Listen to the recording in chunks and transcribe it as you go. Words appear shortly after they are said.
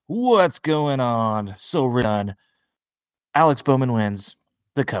What's going on? So done. Alex Bowman wins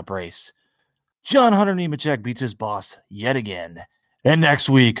the cup race. John Hunter Nemechek beats his boss yet again. And next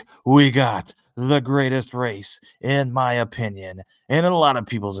week, we got the greatest race, in my opinion, and in a lot of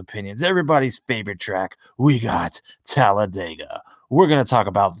people's opinions, everybody's favorite track. We got Talladega. We're going to talk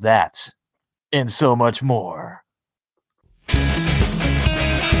about that and so much more.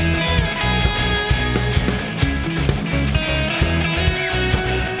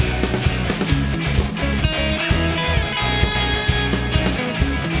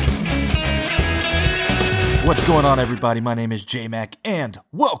 What's going on, everybody? My name is J-Mac, and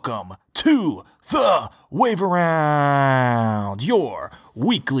welcome to the Wave Around, your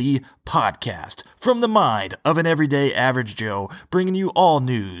weekly podcast from the mind of an everyday average Joe, bringing you all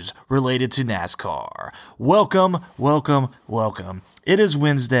news related to NASCAR. Welcome. It is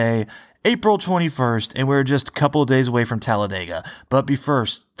Wednesday, April 21st, and we're just a couple of days away from Talladega. But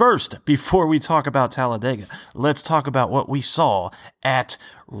before we talk about Talladega, let's talk about what we saw at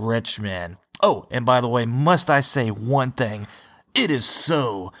Richmond. Oh, and by the way, must I say one thing? It is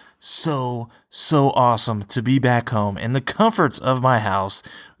so awesome to be back home in the comforts of my house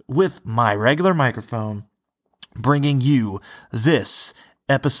with my regular microphone, bringing you this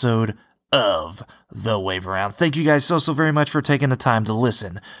episode of The Wave Around. Thank you guys so very much for taking the time to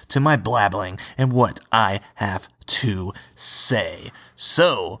listen to my blabbling and what I have to say.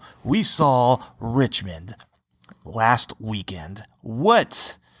 So, we saw Richmond last weekend.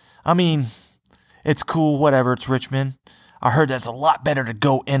 It's cool, whatever, it's Richmond. I heard that it's a lot better to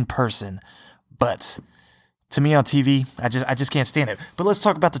go in person, but to me on TV, I just can't stand it. But let's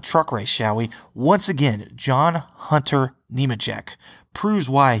talk about the truck race, shall we? Once again, John Hunter Nemechek proves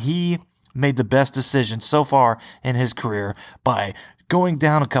why he made the best decision so far in his career by going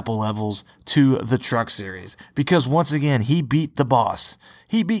down a couple levels to the truck series. Because once again, he beat the boss.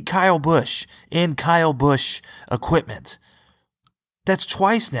 He beat Kyle Busch in Kyle Busch equipment. That's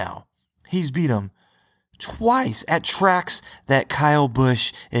twice now. He's beat him twice at tracks that Kyle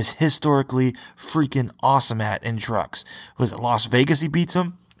Busch is historically freaking awesome at in trucks. Was it Las Vegas he beats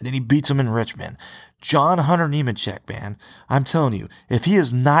him? And then he beats him in Richmond. John Hunter Nemechek, man, I'm telling you, if he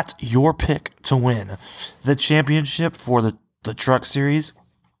is not your pick to win the championship for the truck series,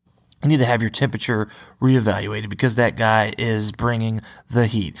 you need to have your temperature reevaluated because that guy is bringing the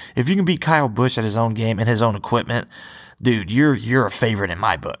heat. If you can beat Kyle Busch at his own game and his own equipment, dude, you're a favorite in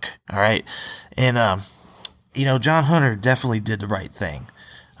my book, all right? And, John Hunter definitely did the right thing.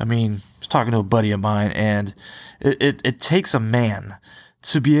 I was talking to a buddy of mine, and it takes a man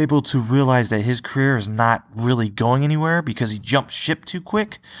to be able to realize that his career is not really going anywhere because he jumped ship too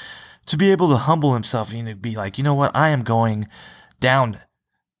quick, to be able to humble himself and be like, you know what, I am going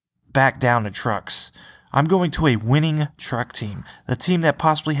back down to trucks. I'm going to a winning truck team, the team that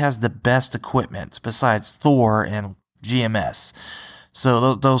possibly has the best equipment besides Thor and GMS.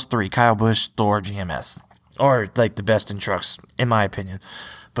 So those three, Kyle Busch, Thor, GMS, are like the best in trucks, in my opinion.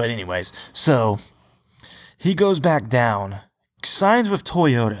 But anyways, so he goes back down, signs with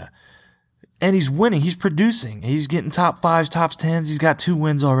Toyota, and he's winning. He's producing. He's getting top 5s, top 10s. He's got 2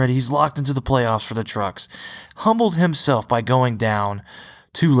 wins already. He's locked into the playoffs for the trucks. Humbled himself by going down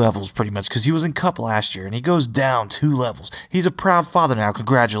 2 levels pretty much because he was in Cup last year and he goes down 2 levels. He's a proud father now.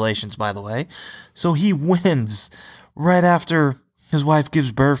 Congratulations, by the way. So he wins right after his wife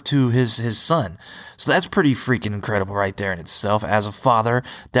gives birth to his son. So that's pretty freaking incredible right there in itself. As a father,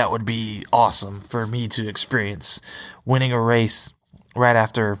 that would be awesome for me to experience, winning a race right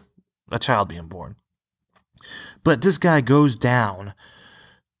after a child being born. But this guy goes down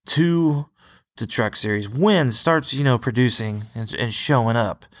to the truck series, wins, starts, producing and showing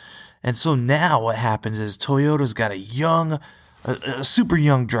up. And so now what happens is Toyota's got a super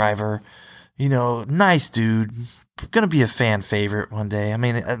young driver, nice dude, gonna be a fan favorite one day.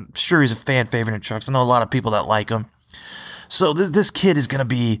 I'm sure he's a fan favorite in trucks. I know a lot of people that like him. So this kid is gonna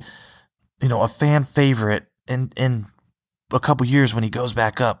be, a fan favorite in a couple years when he goes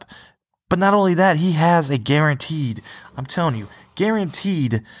back up. But not only that, he has a guaranteed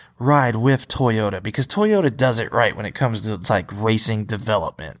ride with Toyota because Toyota does it right when it comes to racing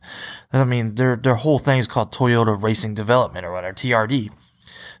development. Their whole thing is called Toyota Racing Development or whatever, TRD.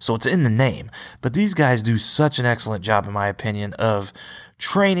 So it's in the name. But these guys do such an excellent job, in my opinion, of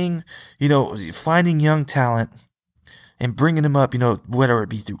training, finding young talent and bringing them up, whether it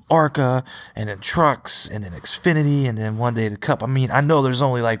be through ARCA and then trucks and then Xfinity and then one day the Cup. I know there's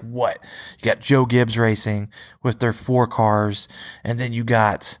only you got Joe Gibbs Racing with their 4 cars, and then you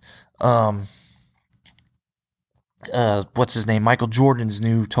got what's his name? Michael Jordan's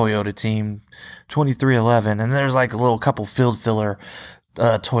new Toyota team, 2311. And there's like a little couple field filler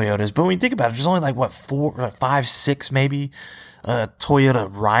Toyotas. But when you think about it, there's only like, what, 5, 6 maybe Toyota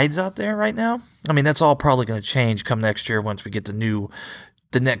rides out there right now. I mean, that's all probably going to change come next year once we get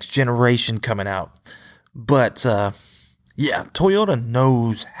the next generation coming out. But yeah, Toyota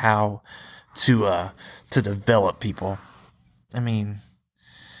knows how to develop people. I mean,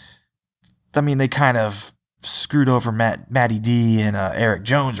 they kind of screwed over Matty D and Eric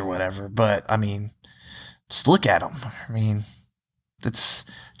Jones or whatever. But I mean, just look at them. I mean, it's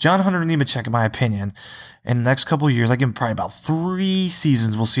John Hunter Nemechek, in my opinion. In the next couple of years, I give him probably about 3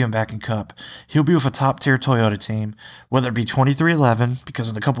 seasons, we'll see him back in Cup. He'll be with a top-tier Toyota team, whether it be 23-11, because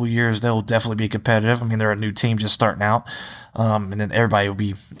in a couple of years, they'll definitely be competitive. I mean, they're a new team just starting out, and then everybody will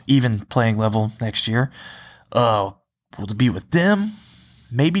be even playing level next year. Will it be with them?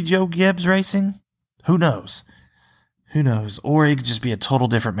 Maybe Joe Gibbs Racing? Who knows? Or it could just be a total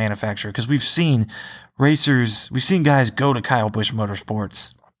different manufacturer, because we've seen guys go to Kyle Busch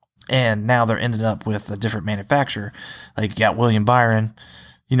Motorsports, and now they're ended up with a different manufacturer. Like, you got William Byron,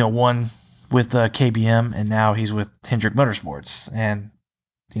 one with KBM, and now he's with Hendrick Motorsports. And,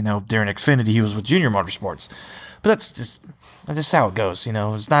 during Xfinity, he was with Junior Motorsports. But that's just how it goes.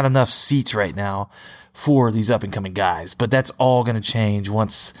 There's not enough seats right now for these up-and-coming guys. But that's all going to change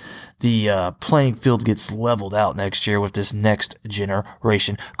once the playing field gets leveled out next year with this next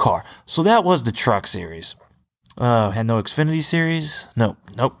generation car. So that was the Truck Series. Had no Xfinity Series?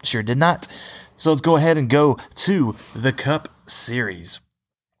 Nope, sure did not. So let's go ahead and go to the Cup Series.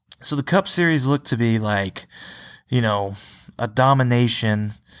 So the Cup Series looked to be like, a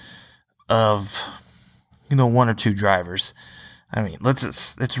domination of, 1 or 2 drivers. I mean,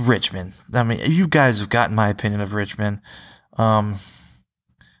 it's Richmond. I mean, you guys have gotten my opinion of Richmond. Not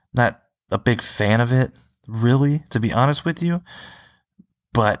a big fan of it, really, to be honest with you.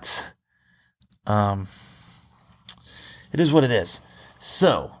 But, it is what it is.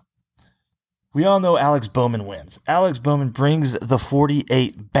 So, we all know Alex Bowman wins. Alex Bowman brings the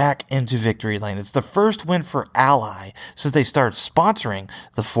 48 back into victory lane. It's the first win for Ally since they started sponsoring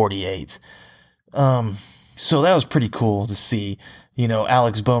the 48. So that was pretty cool to see,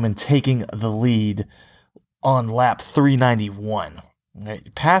 Alex Bowman taking the lead on lap 391.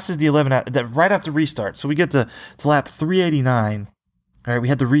 Right, passes the 11 right after restart. So we get to lap 389. All right, we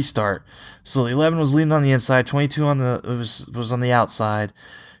had the restart. So the 11 was leading on the inside, 22 was on the outside.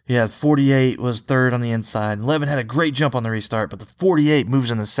 Yeah, 48 was third on the inside. 11 had a great jump on the restart, but the 48 moves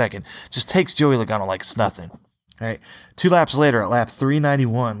in the second. Just takes Joey Logano like it's nothing. All right, 2 laps later, at lap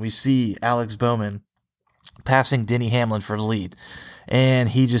 391, we see Alex Bowman passing Denny Hamlin for the lead, and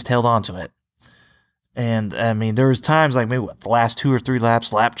he just held on to it. And, I mean, there was times like maybe the last 2 or 3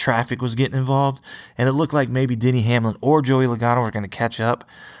 laps, lap traffic was getting involved, and it looked like maybe Denny Hamlin or Joey Logano were going to catch up.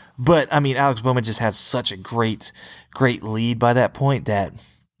 But, I mean, Alex Bowman just had such a great lead by that point that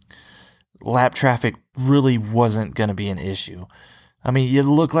lap traffic really wasn't going to be an issue. I mean, it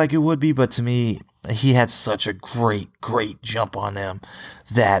looked like it would be, but to me, he had such a great jump on them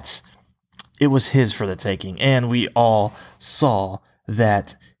that it was his for the taking. And we all saw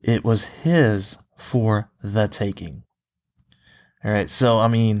that it was his for the taking. All right, so, I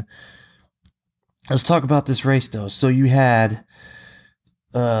mean, let's talk about this race, though. So you had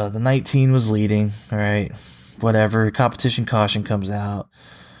the 19 was leading, all right, whatever. Competition caution comes out.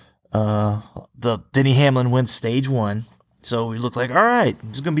 The Denny Hamlin wins stage 1. So we look like, all right,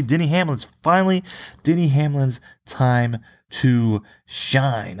 it's going to be Denny Hamlin's time to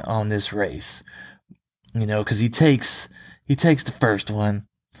shine on this race. Because he takes the first one.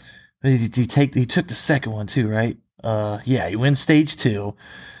 He took the second one too, right? Yeah, he wins stage 2.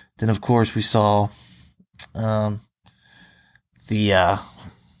 Then of course we saw the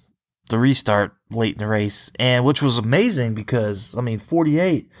restart late in the race, and which was amazing because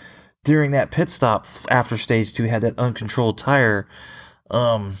 48 during that pit stop after stage 2 had that uncontrolled tire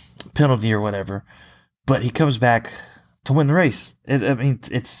penalty or whatever, but he comes back to win the race.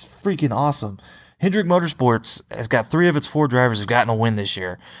 It's freaking awesome. Hendrick Motorsports has got 3 of its 4 drivers have gotten a win this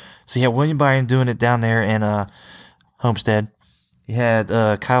year. So you had William Byron doing it down there in Homestead. You had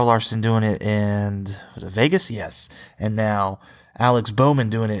Kyle Larson doing it in Vegas? Yes. And now Alex Bowman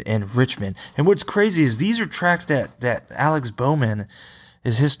doing it in Richmond. And what's crazy is these are tracks that Alex Bowman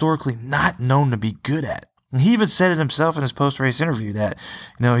is historically not known to be good at. And he even said it himself in his post-race interview that,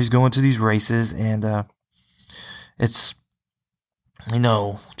 he's going to these races and it's,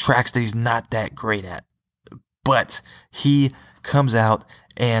 tracks that he's not that great at. But he comes out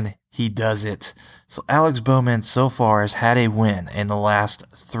and he does it. So Alex Bowman so far has had a win in the last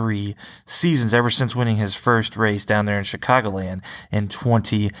 3 seasons, ever since winning his first race down there in Chicagoland in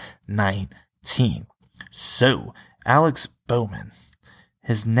 2019. So Alex Bowman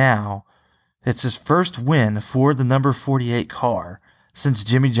it's his first win for the number 48 car since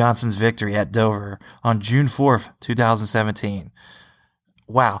Jimmy Johnson's victory at Dover on June 4th, 2017.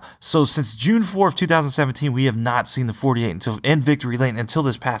 Wow. So since June 4th, 2017, we have not seen the 48 in victory lane until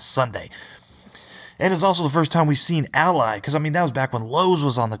this past Sunday. And it's also the first time we've seen Ally, because, that was back when Lowe's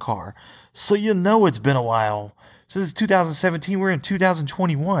was on the car. So it's been a while. Since 2017, we're in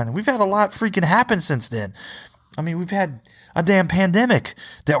 2021. We've had a lot freaking happen since then. We've had a damn pandemic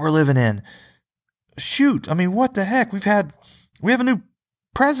that we're living in. Shoot, what the heck? We have a new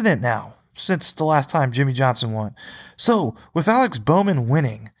president now since the last time Jimmy Johnson won. So, with Alex Bowman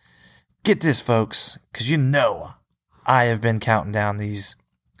winning, get this, folks, because I have been counting down these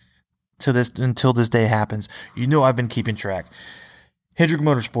until this day happens. I've been keeping track. Hendrick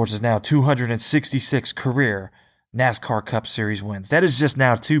Motorsports is now 266 career NASCAR Cup Series wins. That is just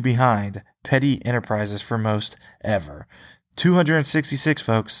now 2 behind Petty Enterprises for most ever. 266,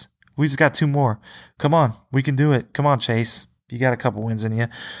 folks. We just got 2 more. Come on, we can do it. Come on, Chase. You got a couple wins in you.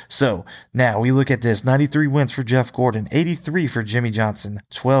 So, now we look at this. 93 wins for Jeff Gordon, 83 for Jimmy Johnson,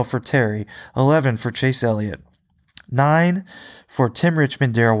 12 for Terry, 11 for Chase Elliott, 9 for Tim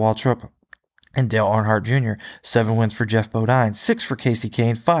Richmond, Darrell Waltrip, and Dale Earnhardt Jr., 7 wins for Jeff Bodine, 6 for Casey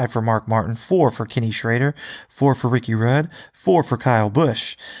Kane, 5 for Mark Martin, 4 for Kenny Schrader, 4 for Ricky Rudd, 4 for Kyle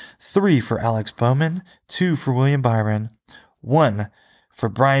Busch, 3 for Alex Bowman, 2 for William Byron, 1 for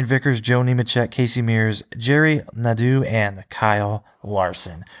Brian Vickers, Joe Nemechek, Casey Mears, Jerry Nadeau, and Kyle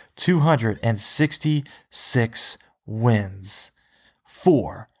Larson. 266 wins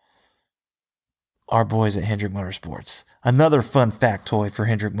for our boys at Hendrick Motorsports. Another fun factoid for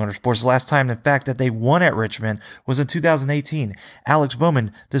Hendrick Motorsports. The last time, in fact, that they won at Richmond was in 2018. Alex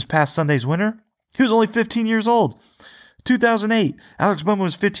Bowman, this past Sunday's winner, he was only 15 years old. 2008, Alex Bowman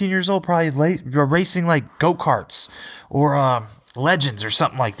was 15 years old, probably racing like go-karts or Legends or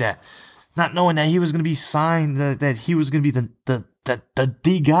something like that. Not knowing that he was going to be signed, that he was going to be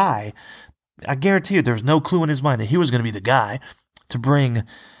the guy. I guarantee you there was no clue in his mind that he was going to be the guy to bring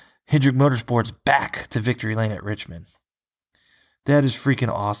Hendrick Motorsports back to victory lane at Richmond. That is freaking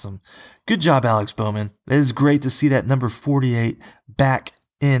awesome. Good job, Alex Bowman. It is great to see that number 48 back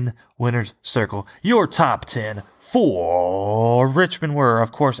in winner's circle. Your top 10 for Richmond were,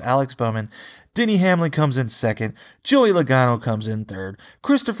 of course, Alex Bowman. Denny Hamlin comes in second. Joey Logano comes in third.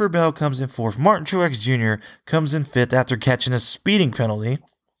 Christopher Bell comes in fourth. Martin Truex Jr. comes in fifth after catching a speeding penalty.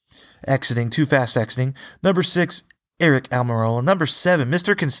 Too fast exiting. Number 6, Eric Almirola. Number 7,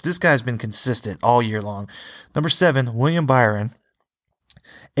 this guy's been consistent all year long. Number 7, William Byron.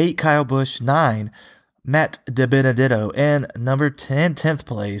 8, Kyle Busch. 9, Matt DiBenedetto. And number 10, 10th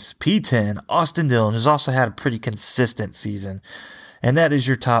place, P10, Austin Dillon, who's also had a pretty consistent season. And that is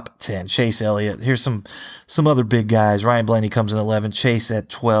your top 10. Chase Elliott. Here's some other big guys. Ryan Blaney comes in 11th. Chase at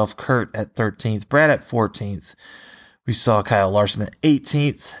 12th. Kurt at 13th. Brad at 14th. We saw Kyle Larson at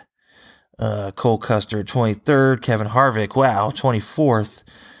 18th. Cole Custer 23rd. Kevin Harvick, 24th.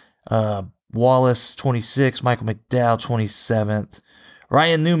 Wallace 26th. Michael McDowell 27th.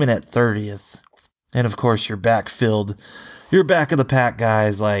 Ryan Newman at 30th. And of course your back of the pack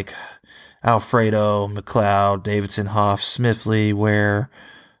guys like Alfredo, McLeod, Davidson, Hoff, Smithley, Ware,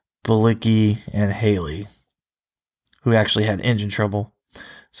 Balicki, and Haley, who actually had engine trouble.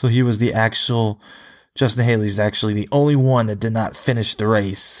 So Justin Haley's actually the only one that did not finish the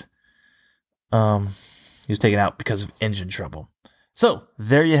race. He was taken out because of engine trouble. So,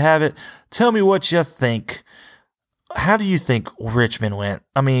 there you have it. Tell me what you think. How do you think Richmond went?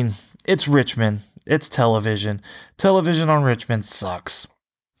 It's Richmond. It's television. Television on Richmond sucks.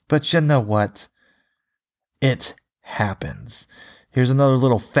 But you know what? It happens. Here's another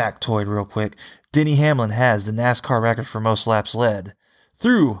little factoid real quick. Denny Hamlin has the NASCAR record for most laps led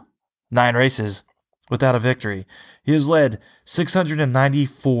through 9 races without a victory. He has led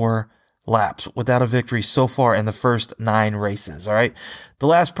 694 laps without a victory so far in the first 9 races. All right. The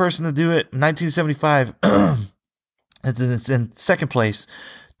last person to do it, 1975, it's in second place.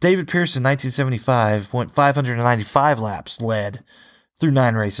 David Pearson, 1975, went 595 laps led through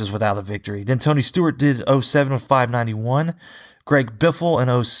 9 races without a victory. Then Tony Stewart did 07 with 591. Greg Biffle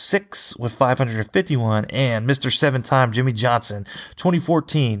in 06 with 551. And Mr. 7-time Jimmy Johnson,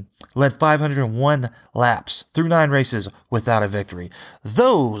 2014, led 501 laps through 9 races without a victory.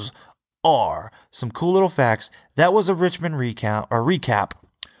 Those are some cool little facts. That was a Richmond recap.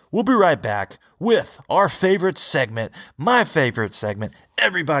 We'll be right back with our favorite segment, my favorite segment,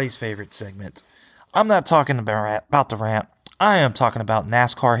 everybody's favorite segment. I'm not talking about the rant. I am talking about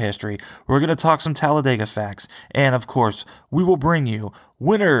NASCAR history. We're going to talk some Talladega facts. And, of course, we will bring you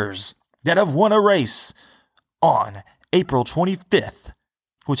winners that have won a race on April 25th,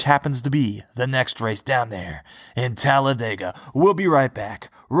 which happens to be the next race down there in Talladega. We'll be right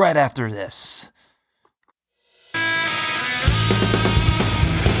back, right after this.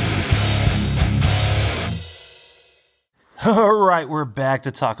 Alright, we're back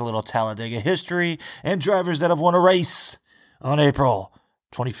to talk a little Talladega history and drivers that have won a race on April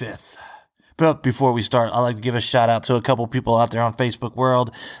 25th. But before we start, I'd like to give a shout out to a couple people out there on Facebook world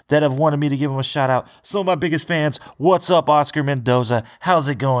that have wanted me to give them a shout out. Some of my biggest fans, what's up, Oscar Mendoza? How's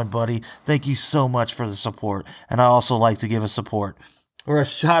it going, buddy? Thank you so much for the support. And I also like to give a support, or a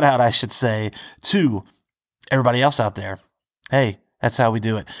shout out, I should say, to everybody else out there. Hey, that's how we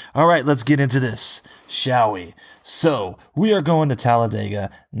do it. All right, let's get into this, shall we? So, we are going to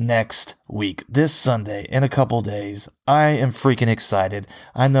Talladega next week, this Sunday, in a couple days. I am freaking excited.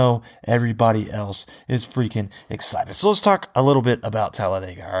 I know everybody else is freaking excited. So, let's talk a little bit about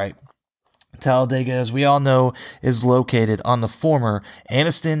Talladega, all right? Talladega, as we all know, is located on the former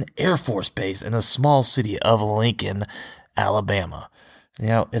Anniston Air Force Base in the small city of Lincoln, Alabama.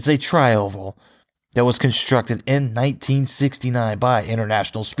 It's a tri-oval that was constructed in 1969 by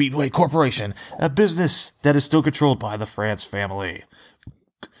International Speedway Corporation, a business that is still controlled by the France family.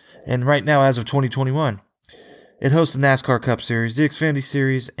 And right now, as of 2021, it hosts the NASCAR Cup Series, the Xfinity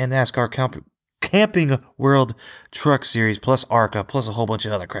Series, and NASCAR Camping World Truck Series, plus ARCA, plus a whole bunch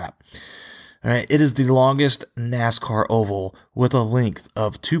of other crap. All right, it is the longest NASCAR oval with a length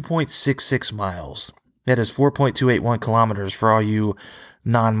of 2.66 miles. That is 4.281 kilometers for all you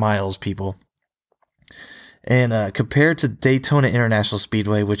non-miles people. And compared to Daytona International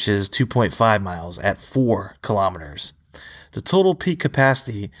Speedway, which is 2.5 miles at 4 kilometers. The total peak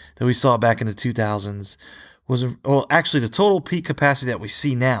capacity that we saw back in the 2000s was, the total peak capacity that we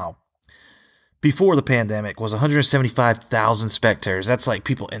see now before the pandemic was 175,000 spectators. That's like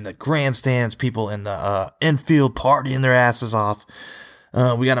people in the grandstands, people in the infield partying their asses off.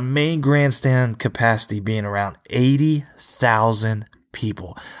 We got a main grandstand capacity being around 80,000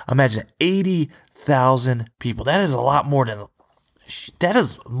 people. Imagine 80,000 people. That is a lot more than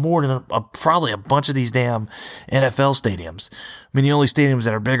probably a bunch of these damn NFL stadiums. I mean, the only stadiums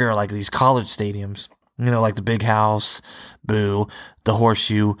that are bigger are like these college stadiums, like the Big House, boo, the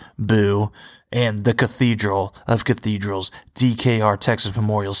Horseshoe, boo, and the Cathedral of Cathedrals, DKR Texas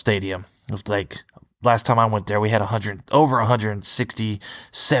Memorial Stadium. Like, last time I went there, we had over 160,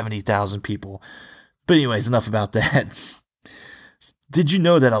 70,000 people. But anyways, enough about that. Did you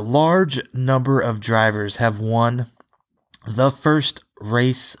know that a large number of drivers have won the first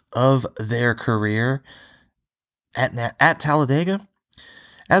race of their career at Talladega?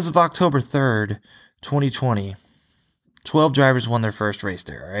 As of October 3rd, 2020, 12 drivers won their first race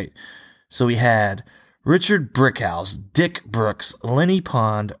there, all right? So we had Richard Brickhouse, Dick Brooks, Lenny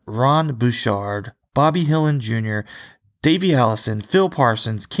Pond, Ron Bouchard, Bobby Hillin Jr., Davey Allison, Phil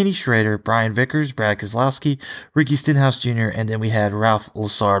Parsons, Kenny Schrader, Brian Vickers, Brad Keselowski, Ricky Stenhouse Jr., and then we had Ralph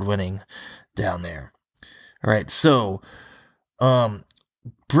Lessard winning down there. All right, so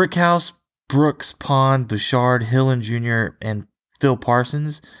Brickhouse, Brooks, Pond, Bouchard, Hillin Jr., and Phil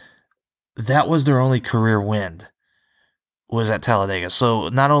Parsons, that was their only career win, was at Talladega. So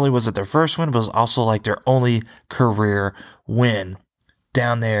not only was it their first win, but it was also like their only career win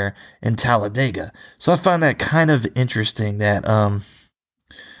down there in Talladega. So I find that kind of interesting that that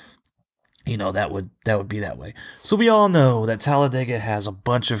would be that way. So we all know that Talladega has a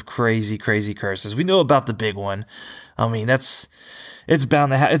bunch of crazy curses. We know about the big one. I mean, it's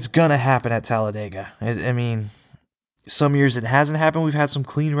gonna happen at Talladega. I mean, some years it hasn't happened. We've had some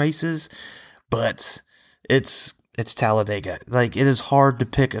clean races, but it's Talladega. Like, it is hard to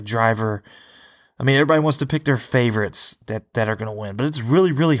pick a driver. I mean, everybody wants to pick their favorites that are going to win, but it's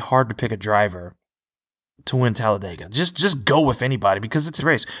really, really hard to pick a driver to win Talladega. Just go with anybody because it's a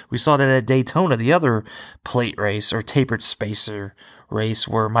race. We saw that at Daytona, the other plate race or tapered spacer race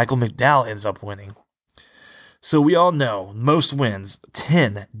where Michael McDowell ends up winning. So we all know most wins,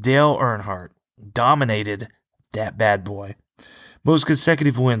 10, Dale Earnhardt dominated that bad boy. Most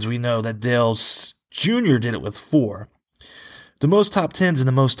consecutive wins, we know that Dale Jr. did it with 4. The most top 10s and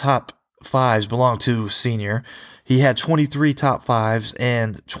the most top 5s belong to Senior. He had 23 top 5s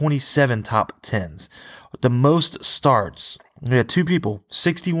and 27 top 10s. The most starts, we had 2 people,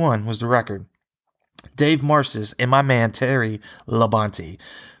 61 was the record. Dave Marcis and my man Terry Labonte.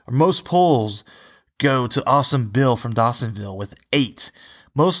 Most polls go to Awesome Bill from Dawsonville with 8.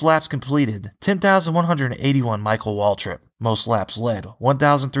 Most laps completed, 10,181, Michael Waltrip. Most laps led,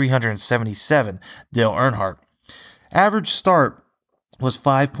 1,377, Dale Earnhardt. Average start was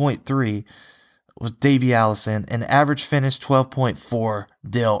 5.3 with Davey Allison, and average finish 12.4,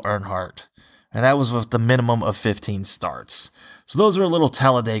 Dale Earnhardt. and that was with the minimum of 15 starts. So those are a little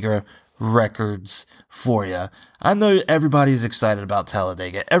Talladega records for you. I know everybody's excited about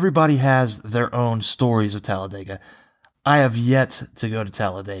Talladega. Everybody has their own stories of Talladega. I have yet to go to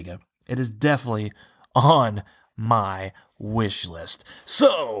Talladega. It is definitely on my wish list.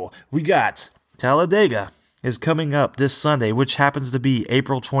 So we got Talladega is coming up this Sunday, which happens to be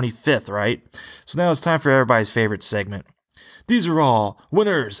April 25th, right? So now it's time for everybody's favorite segment. These are all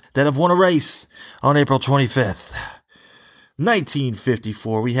winners that have won a race on April 25th.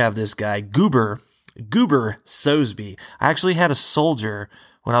 1954, we have this guy, Goober Sosby. I actually had a soldier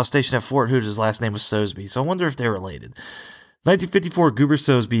when I was stationed at Fort Hood. His last name was Sosby, so I wonder if they're related. 1954, Goober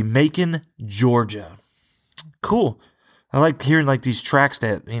Sosby, Macon, Georgia. Cool. I like hearing like these tracks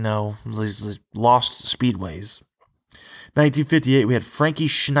that, these lost speedways. 1958, we had Frankie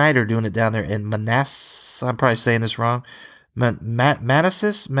Schneider doing it down there in Manassas. I'm probably saying this wrong.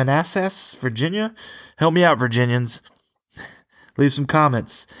 Manassas, Virginia. Help me out, Virginians. Leave some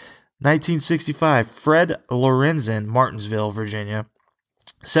comments. 1965, Fred Lorenzen, Martinsville, Virginia.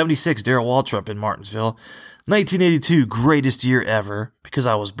 76, Darrell Waltrip in Martinsville. 1982, greatest year ever, because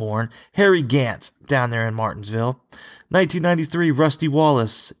I was born. Harry Gant, down there in Martinsville. 1993, Rusty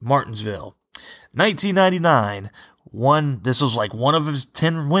Wallace, Martinsville. 1999, this was like one of his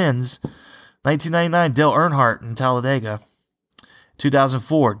 10 wins. 1999, Dale Earnhardt in Talladega.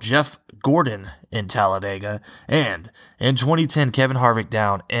 2004, Jeff Gordon in Talladega. And in 2010, Kevin Harvick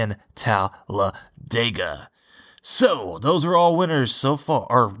down in Talladega. So, those are all winners so far,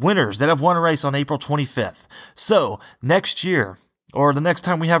 or winners that have won a race on April 25th. So, next year, or the next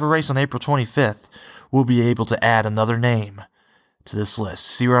time we have a race on April 25th, we'll be able to add another name to this list.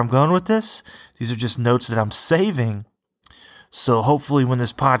 See where I'm going with this? These are just notes that I'm saving. So, hopefully when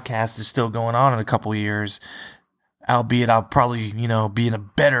this podcast is still going on in a couple years, albeit I'll probably, be in a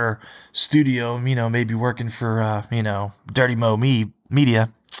better studio, maybe working for, Dirty Mo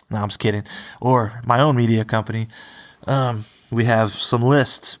Media. No, I'm just kidding. Or my own media company. We have some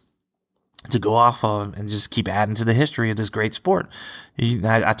lists to go off of and just keep adding to the history of this great sport.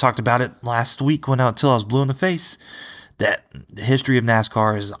 I talked about it last week until I was blue in the face, that the history of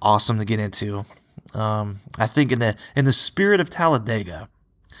NASCAR is awesome to get into. I think in the spirit of Talladega,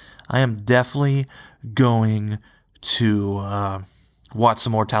 I am definitely going to watch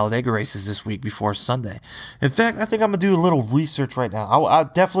some more Talladega races this week before Sunday. In fact, I think I'm going to do a little research right now. I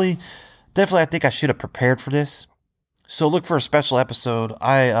definitely, I think I should have prepared for this. So look for a special episode.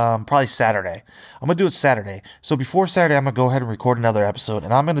 Probably Saturday. I'm going to do it Saturday. So before Saturday, I'm going to go ahead and record another episode,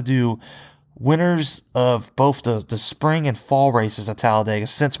 and I'm going to do winners of both the spring and fall races at Talladega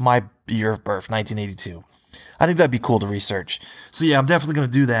since my year of birth, 1982. I think that'd be cool to research. So yeah, I'm definitely going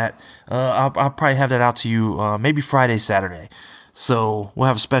to do that. I'll probably have that out to you maybe Friday, Saturday. So we'll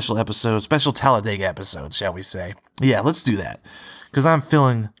have a special Talladega episode, shall we say. Yeah, let's do that. Because I'm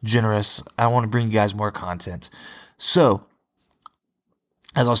feeling generous. I want to bring you guys more content. So,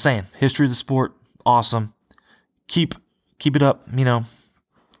 as I was saying, history of the sport, awesome. Keep it up,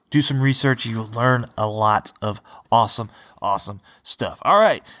 do some research. You'll learn a lot of awesome stuff. All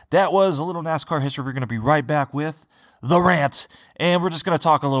right, that was a little NASCAR history. We're going to be right back with The Rant, and we're just going to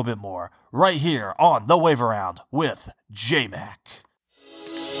talk a little bit more right here on The Wave Around with J-Mac.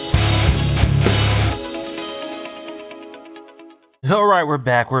 All right, we're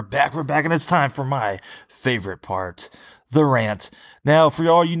back, and it's time for my favorite part, The Rant. Now, for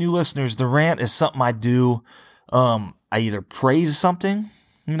all you new listeners, The Rant is something I do. I either praise something,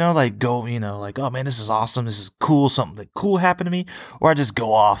 oh man, this is awesome, this is cool, something that cool happened to me, or I just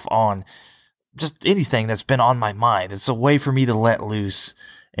go off on just anything that's been on my mind. It's a way for me to let loose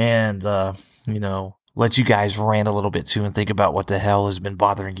and, let you guys rant a little bit too and think about what the hell has been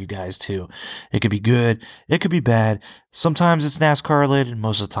bothering you guys too. It could be good. It could be bad. Sometimes it's NASCAR related.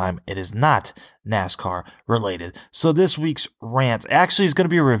 Most of the time it is not NASCAR related. So this week's rant actually is going to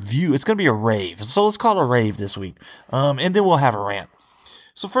be a review. It's going to be a rave. So let's call it a rave this week. And then we'll have a rant.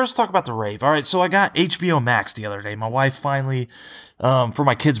 So first talk about the rave. All right. So I got HBO Max the other day. My wife finally, for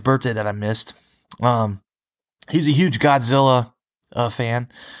my kid's birthday that I missed. He's a huge Godzilla fan.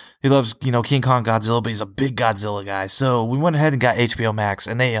 He loves, King Kong Godzilla, but he's a big Godzilla guy. So we went ahead and got HBO Max,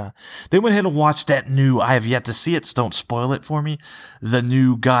 and they went ahead and watched that new, I have yet to see it, so don't spoil it for me, the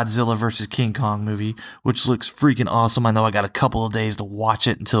new Godzilla versus King Kong movie, which looks freaking awesome. I know I got a couple of days to watch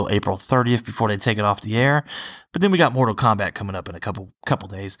it until April 30th before they take it off the air. But then we got Mortal Kombat coming up in a couple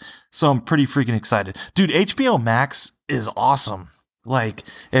days. So I'm pretty freaking excited. Dude, HBO Max is awesome. Like,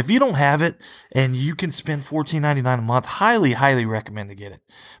 if you don't have it and you can spend $14.99 a month, highly recommend to get it.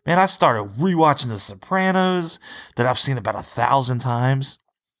 Man, I started rewatching The Sopranos that I've seen about 1,000 times.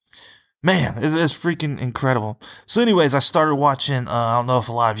 Man, it's freaking incredible. So anyways, I started watching, I don't know if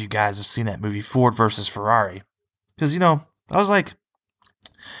a lot of you guys have seen that movie, Ford versus Ferrari. Because, I was like,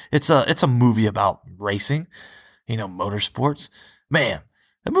 it's a movie about racing, motorsports. Man,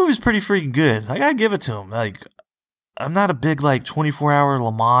 that movie's pretty freaking good. I gotta give it to him. Like, I'm not a big, 24-hour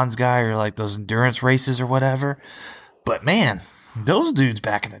Le Mans guy or, those endurance races or whatever. But, man, those dudes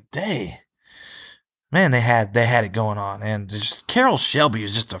back in the day, man, they had it going on. And just Carroll Shelby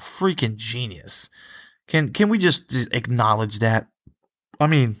is just a freaking genius. Can we just acknowledge that? I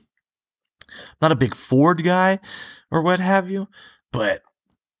mean, not a big Ford guy or what have you, but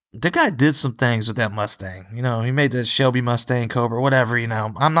the guy did some things with that Mustang. He made the Shelby Mustang Cobra, whatever,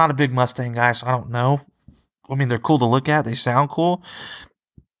 I'm not a big Mustang guy, so I don't know. I mean, they're cool to look at. They sound cool.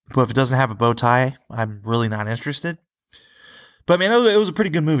 But if it doesn't have a bow tie, I'm really not interested. But, man, it was a pretty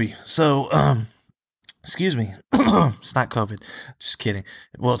good movie. So, excuse me. It's not COVID. Just kidding.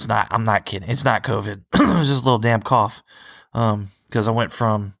 Well, it's not. I'm not kidding. It's not COVID. It was just a little damn cough. Because I went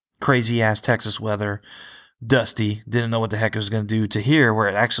from crazy-ass Texas weather, dusty, didn't know what the heck it was going to do, to here where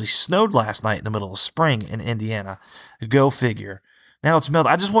it actually snowed last night in the middle of spring in Indiana. Go figure. Now it's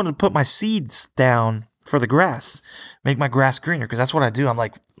melted. I just wanted to put my seeds down for the grass, make my grass greener, because that's what I do.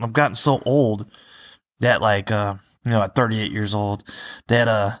 I've gotten so old that, at 38 years old, that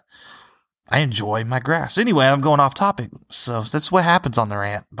I enjoy my grass. Anyway, I'm going off topic, so that's what happens on the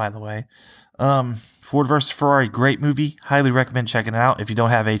rant, by the way. Ford vs. Ferrari, great movie. Highly recommend checking it out. If you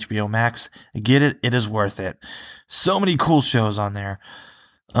don't have HBO Max, get it. It is worth it. So many cool shows on there.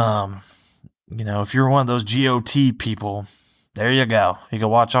 If you're one of those GOT people, there you go. You can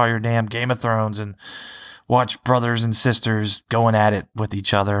watch all your damn Game of Thrones and watch brothers and sisters going at it with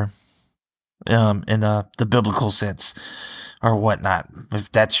each other, in the biblical sense or whatnot.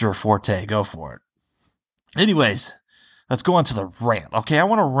 If that's your forte, go for it. Anyways, let's go on to the rant. Okay, I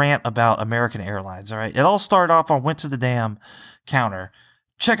want to rant about American Airlines. All right, it all started off. I went to the damn counter,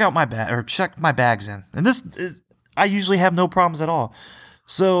 check my bags in, and I usually have no problems at all.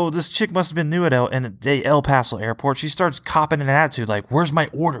 So this chick must have been new at El Paso airport. She starts copping an attitude like, where's my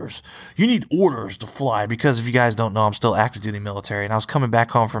orders? You need orders to fly, because if you guys don't know, I'm still active duty military, and I was coming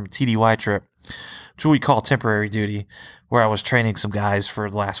back home from a TDY trip, which we call temporary duty, where I was training some guys for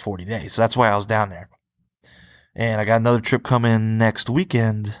the last 40 days. So that's why I was down there. And I got another trip coming next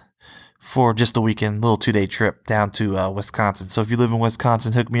weekend for just a weekend, little 2-day trip down to Wisconsin. So if you live in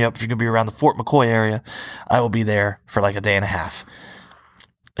Wisconsin, hook me up. If you're going to be around the Fort McCoy area, I will be there for a day and a half.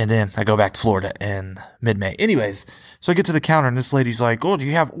 And then I go back to Florida in mid-May. Anyways, so I get to the counter and this lady's like, oh, do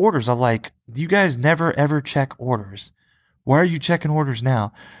you have orders? I'm like, you guys never ever check orders. Why are you checking orders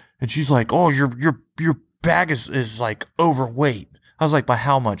now? And she's like, oh, your bag is overweight. I was like, by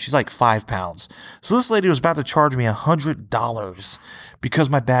how much? She's like 5 pounds. So this lady was about to charge me $100 because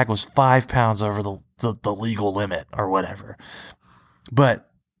my bag was 5 pounds over the legal limit or whatever. But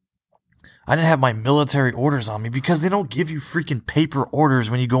I didn't have my military orders on me because they don't give you freaking paper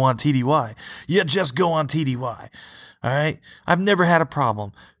orders when you go on TDY. You just go on TDY. All right? I've never had a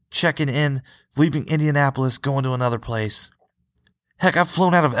problem checking in, leaving Indianapolis, going to another place. Heck, I've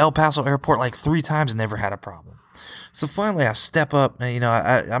flown out of El Paso airport 3 times and never had a problem. So finally I step up and,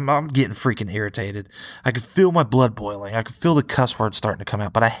 I'm getting freaking irritated. I could feel my blood boiling. I could feel the cuss words starting to come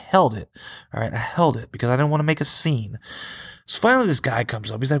out, but I held it. All right? I held it because I didn't want to make a scene. So finally this guy comes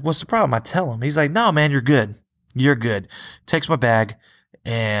up. He's like, what's the problem? I tell him. He's like, no, man, you're good. You're good. Takes my bag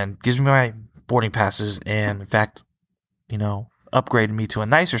and gives me my boarding passes and, in fact, upgraded me to a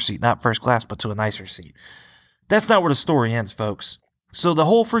nicer seat. Not first class, but to a nicer seat. That's not where the story ends, folks. So the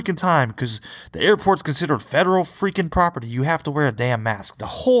whole freaking time, because the airport's considered federal freaking property, you have to wear a damn mask the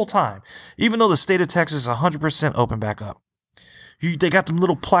whole time, even though the state of Texas is 100% open back up. They got them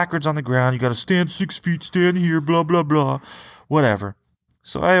little placards on the ground. You got to stand 6 feet, stand here, blah, blah, blah, whatever.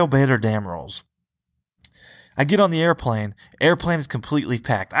 So I obey their damn rules. I get on the airplane. Airplane is completely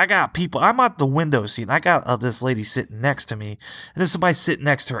packed. I got people. I'm at the window seat. And I got this lady sitting next to me. And then somebody sitting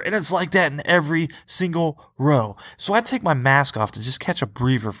next to her. And it's like that in every single row. So I take my mask off to just catch a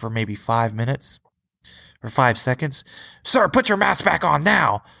breather for maybe 5 minutes. Or 5 seconds. Sir, put your mask back on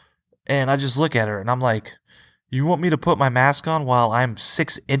now. And I just look at her and I'm like, you want me to put my mask on while I'm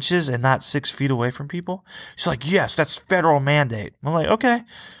 6 inches and not 6 feet away from people? She's like, yes, that's federal mandate. I'm like, okay.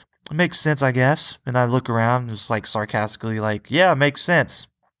 It makes sense, I guess. And I look around and it's sarcastically yeah, it makes sense.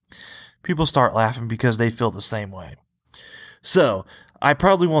 People start laughing because they feel the same way. So, I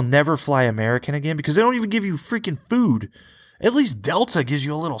probably will never fly American again because they don't even give you freaking food. At least Delta gives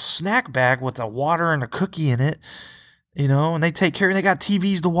you a little snack bag with a water and a cookie in it. And they take care, and they got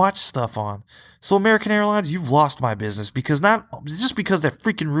TVs to watch stuff on. So American Airlines, you've lost my business because not just because that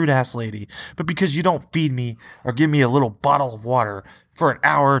freaking rude ass lady, but because you don't feed me or give me a little bottle of water for an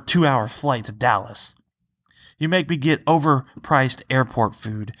hour, 2-hour flight to Dallas. You make me get overpriced airport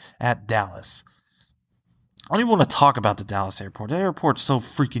food at Dallas. I don't even want to talk about the Dallas airport. That airport's so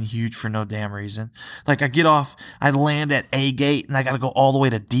freaking huge for no damn reason. Like, I get off, I land at A gate, and I got to go all the way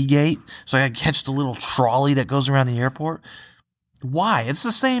to D gate, so I got to catch the little trolley that goes around the airport. Why? It's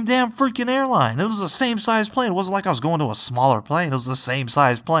the same damn freaking airline. It was the same size plane. It wasn't like I was going to a smaller plane. It was the same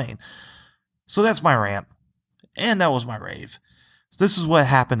size plane. So that's my rant. And that was my rave. This is what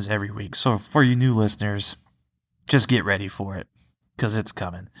happens every week. So for you new listeners, just get ready for it, because it's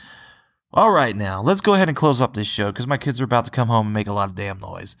coming. All right, now, let's go ahead and close up this show because my kids are about to come home and make a lot of damn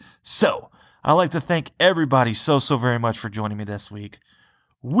noise. So, I'd like to thank everybody so very much for joining me this week.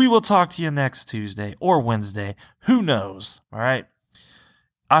 We will talk to you next Tuesday or Wednesday. Who knows? All right?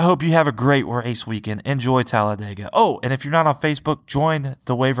 I hope you have a great race weekend. Enjoy Talladega. Oh, and if you're not on Facebook, join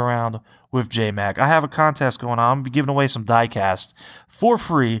the Wave Around with J-Mac. I have a contest going on. I'm going to be giving away some diecast for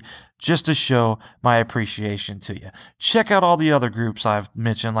free just to show my appreciation to you. Check out all the other groups I've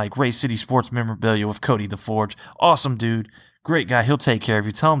mentioned, like Race City Sports Memorabilia with Cody DeForge. Awesome dude. Great guy. He'll take care of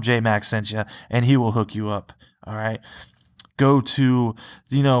you. Tell him J-Mac sent you, and he will hook you up. All right? Go to,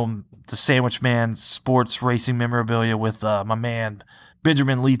 the Sandwich Man Sports Racing Memorabilia with my man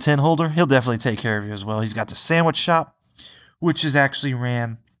Benjamin Lee Tenholder. He'll definitely take care of you as well. He's got the Sandwich Shop, which is actually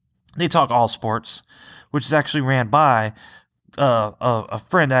ran, they talk all sports, which is actually ran by a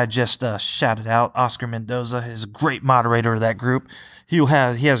friend I just shouted out, Oscar Mendoza, is a great moderator of that group. He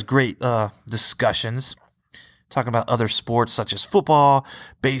has great discussions talking about other sports such as football,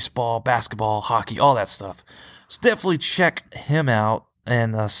 baseball, basketball, hockey, all that stuff. So definitely check him out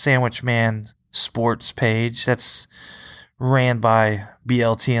and Sandwich Man Sports page. That's ran by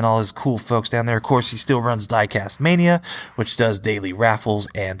BLT and all his cool folks down there. Of course, he still runs Diecast Mania, which does daily raffles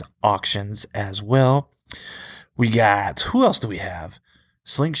and auctions as well. We got, who else do we have?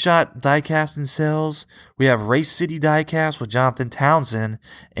 Slingshot Diecast and Sales. We have Race City Diecast with Jonathan Townsend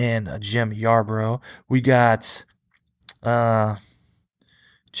and Jim Yarbrough. We got,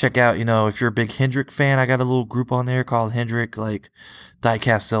 check out, if you're a big Hendrick fan, I got a little group on there called Hendrick,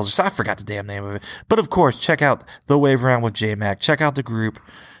 Diecast Sales. I forgot the damn name of it. But of course, check out The Wave Around with J-Mac. Check out the group.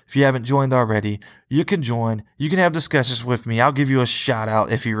 If you haven't joined already, you can join. You can have discussions with me. I'll give you a shout out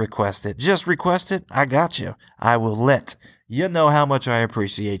if you request it. Just request it. I got you. I will let you know how much I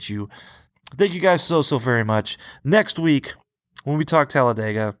appreciate you. Thank you guys so very much. Next week, when we talk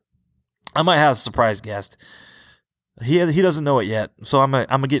Talladega, I might have a surprise guest. He doesn't know it yet, so I'm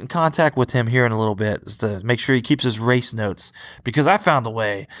gonna get in contact with him here in a little bit to make sure he keeps his race notes, because I found a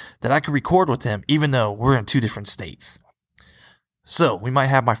way that I can record with him even though we're in 2 different states. So we might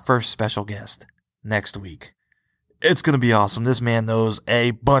have my first special guest next week. It's gonna be awesome. This man knows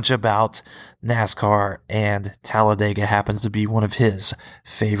a bunch about NASCAR, and Talladega happens to be one of his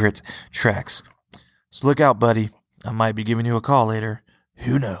favorite tracks. So look out, buddy. I might be giving you a call later.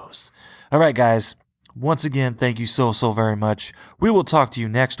 Who knows? All right, guys. Once again, thank you so very much. We will talk to you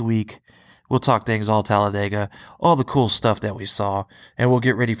next week. We'll talk things all Talladega, all the cool stuff that we saw, and we'll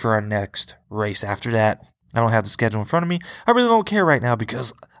get ready for our next race after that. I don't have the schedule in front of me. I really don't care right now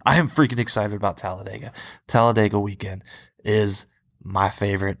because I am freaking excited about Talladega. Talladega weekend is my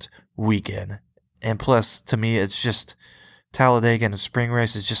favorite weekend. And plus, to me, it's just Talladega and the spring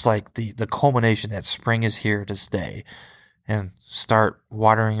race is just like the culmination that spring is here to stay. And start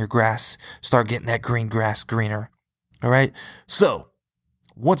watering your grass. Start getting that green grass greener. All right? So,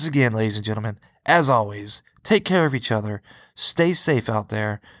 once again, ladies and gentlemen, as always, take care of each other. Stay safe out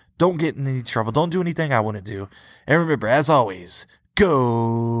there. Don't get in any trouble. Don't do anything I wouldn't do. And remember, as always,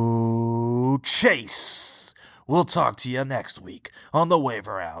 go chase. We'll talk to you next week on the Wave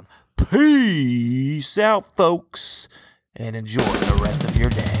Around. Peace out, folks. And enjoy the rest of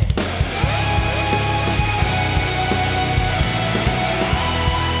your day.